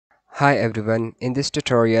Hi everyone, in this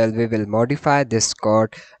tutorial we will modify this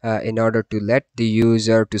code in order to let the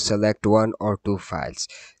user to select one or two files.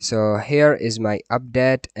 So here is my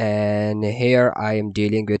update, and here I am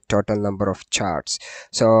dealing with total number of charts.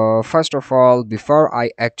 So first of all, before I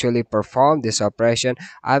actually perform this operation,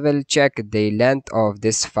 I will check the length of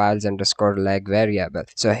this files underscore leg variable.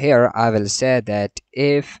 So here I will say that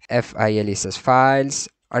if files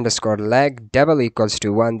underscore leg double equals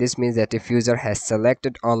to 1, this means that if user has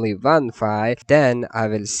selected only one file, then I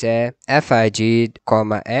will say fig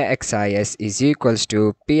comma axis is equals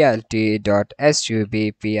to plt dot sub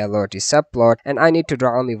plot subplot, and I need to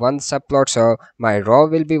draw only one subplot, so my row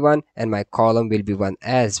will be 1 and my column will be 1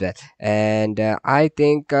 as well. And I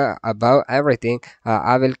think above everything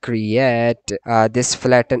I will create this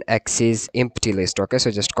flatten axis empty list. Okay, so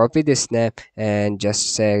just copy this name and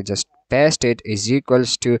just paste it is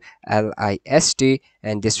equals to list,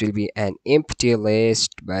 and this will be an empty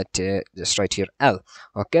list, but just write here L.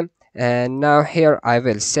 Okay, and now here I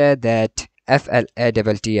will say that flatt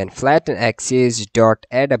and flatten axis dot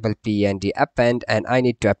append append, and I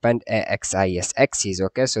need to append axis axis.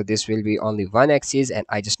 Okay, so this will be only one axis, and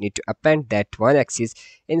I just need to append that one axis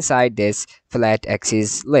inside this flat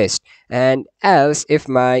axis list. And else if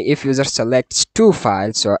user selects two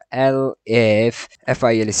files, so L if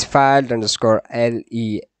file is file underscore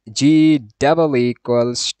leg double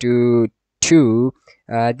equals to 2,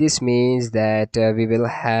 this means that we will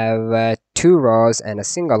have two rows and a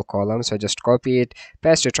single column. So just copy it,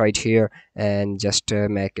 paste it right here, and just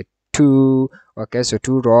make it 2. Okay, so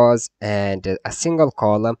two rows and a single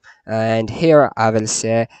column. And here I will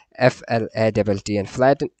say flatt and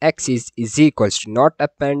flatten axis is equals to, not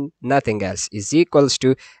append, nothing else, is equals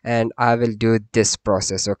to, and I will do this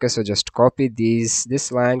process. Okay, so just copy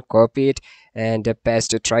this line, copy it, and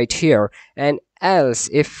paste it right here. And else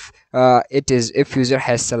if if user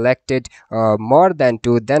has selected more than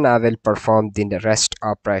 2, then I will perform the rest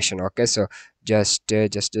operation. Okay, so just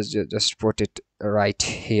put it right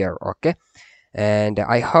here. Okay, and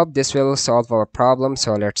I hope this will solve our problem.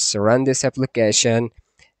 So let's run this application,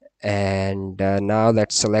 and now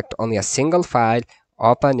let's select only a single file,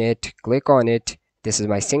 open it, click on it. This is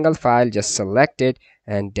my single file, just select it,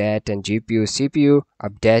 and dat and GPU CPU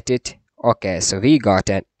update it. Okay, so we got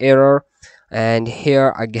an error, and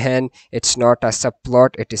here again it's not a subplot,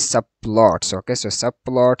 it is subplots. Okay, so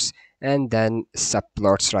subplots and then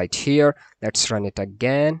subplots right here. Let's run it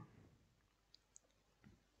again.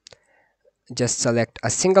 Just select a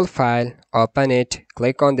single file, open it,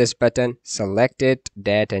 click on this button, select it,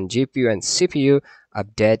 dat and GPU and CPU,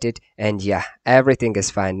 update it, and yeah, everything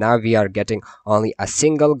is fine. Now we are getting only a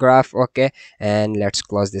single graph. Okay, and let's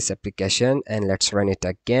close this application and let's run it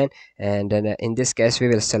again. And then in this case we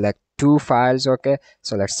will select two files. Okay,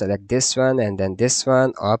 so let's select this one and then this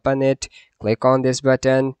one, open it, click on this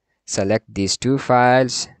button, select these two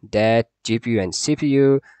files, dat, GPU and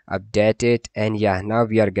CPU, update it, and yeah, now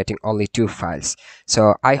we are getting only two files.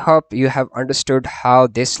 So I hope you have understood how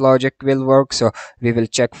this logic will work. So we will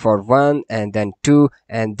check for 1 and then 2,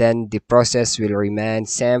 and then the process will remain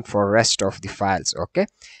same for rest of the files. Okay,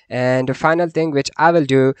 and the final thing which I will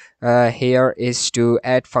do here is to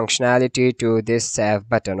add functionality to this save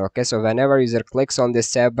button. Okay, so whenever user clicks on this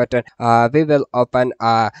save button, we will open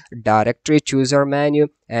a directory chooser menu,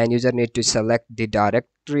 and user need to select the directory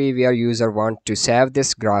where user want to save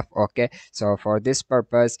this graph. Okay, so for this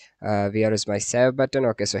purpose, where is my save button?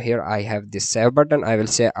 Okay, so here I have this save button. I will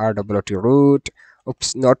say rwt root,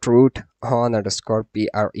 oops, not root, on underscore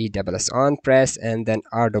press on, press, and then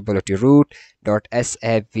rwt root dot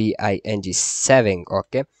saving saving.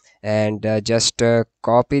 Okay, and just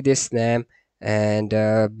copy this name, and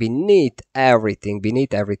beneath everything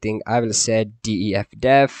I will say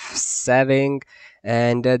def saving.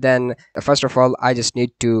 And then first of all I just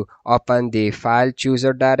need to open the file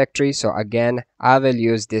chooser directory. So again I will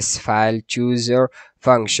use this file chooser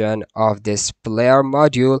function of this player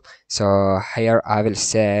module. So here I will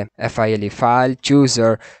say file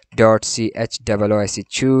chooser dot choose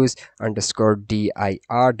choose underscore dir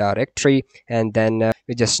directory, and then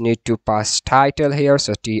we just need to pass title here.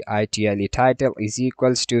 So title title is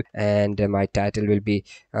equals to, and my title will be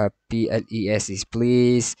please is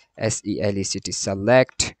please, select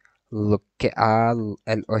select, look LOCATION,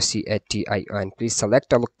 please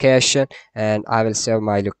select a location, and I will save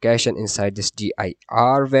my location inside this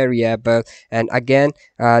dir variable. And again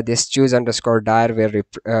this choose underscore dir will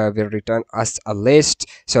return us a list,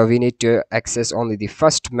 so we need to access only the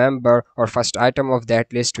first member or first item of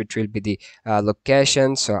that list, which will be the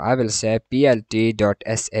location. So I will say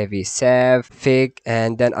plt.sav save fig,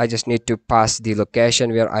 and then I just need to pass the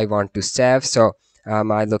location where I want to save. So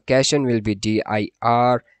my location will be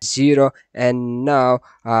dir 0, and now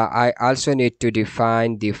I also need to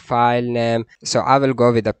define the file name. So I will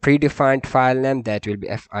go with a predefined file name that will be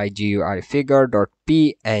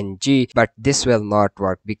figure.png, but this will not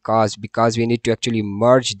work because we need to actually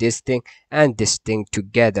merge this thing and this thing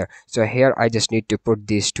together. So here I just need to put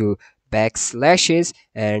these two backslashes,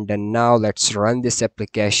 and now let's run this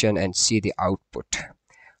application and see the output.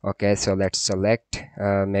 Okay, so let's select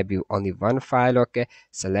maybe only one file. Okay,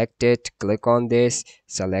 select it, click on this,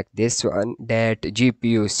 select this one, that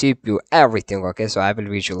GPU, CPU, everything. Okay, so I will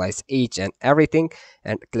visualize each and everything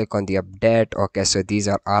and click on the update. Okay, so these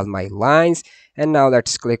are all my lines, and now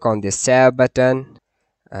let's click on the save button.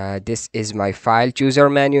 This is my file chooser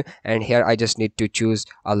menu, and here I just need to choose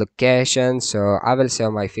a location. So I will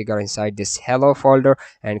save my figure inside this hello folder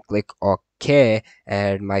and click OK,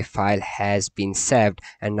 and my file has been saved.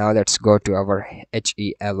 And now let's go to our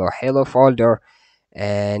hello folder,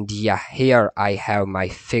 and yeah, here I have my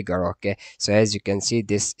figure. Okay, so as you can see,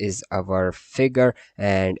 this is our figure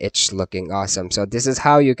and it's looking awesome. So this is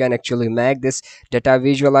how you can actually make this data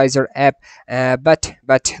visualizer app. But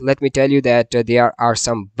let me tell you that there are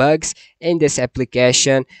some bugs in this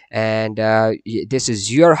application, and this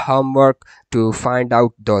is your homework to find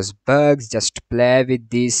out those bugs. Just play with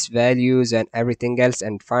these values and everything else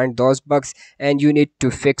and find those bugs, and you need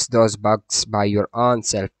to fix those bugs by your own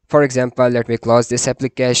self. For example, let me close this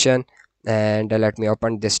application, and let me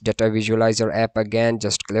open this data visualizer app again.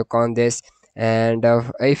 Just click on this, and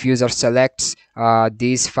if user selects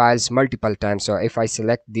these files multiple times, so if I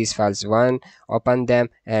select these files one, open them,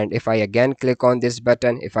 and if I again click on this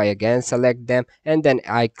button, if I again select them, and then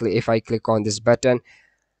if I click on this button,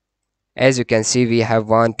 as you can see, we have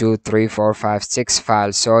 1 2 3 4 5 6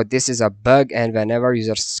 files. So this is a bug, and whenever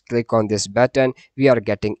users click on this button, we are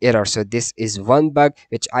getting error. So this is one bug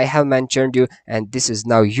which I have mentioned you, and this is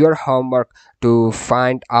now your homework to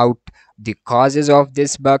find out the causes of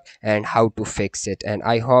this bug and how to fix it. And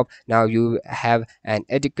I hope now you have an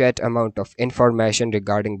adequate amount of information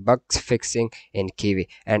regarding bug fixing in Kivy,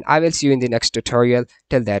 and I will see you in the next tutorial.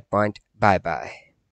 Till that point, bye bye.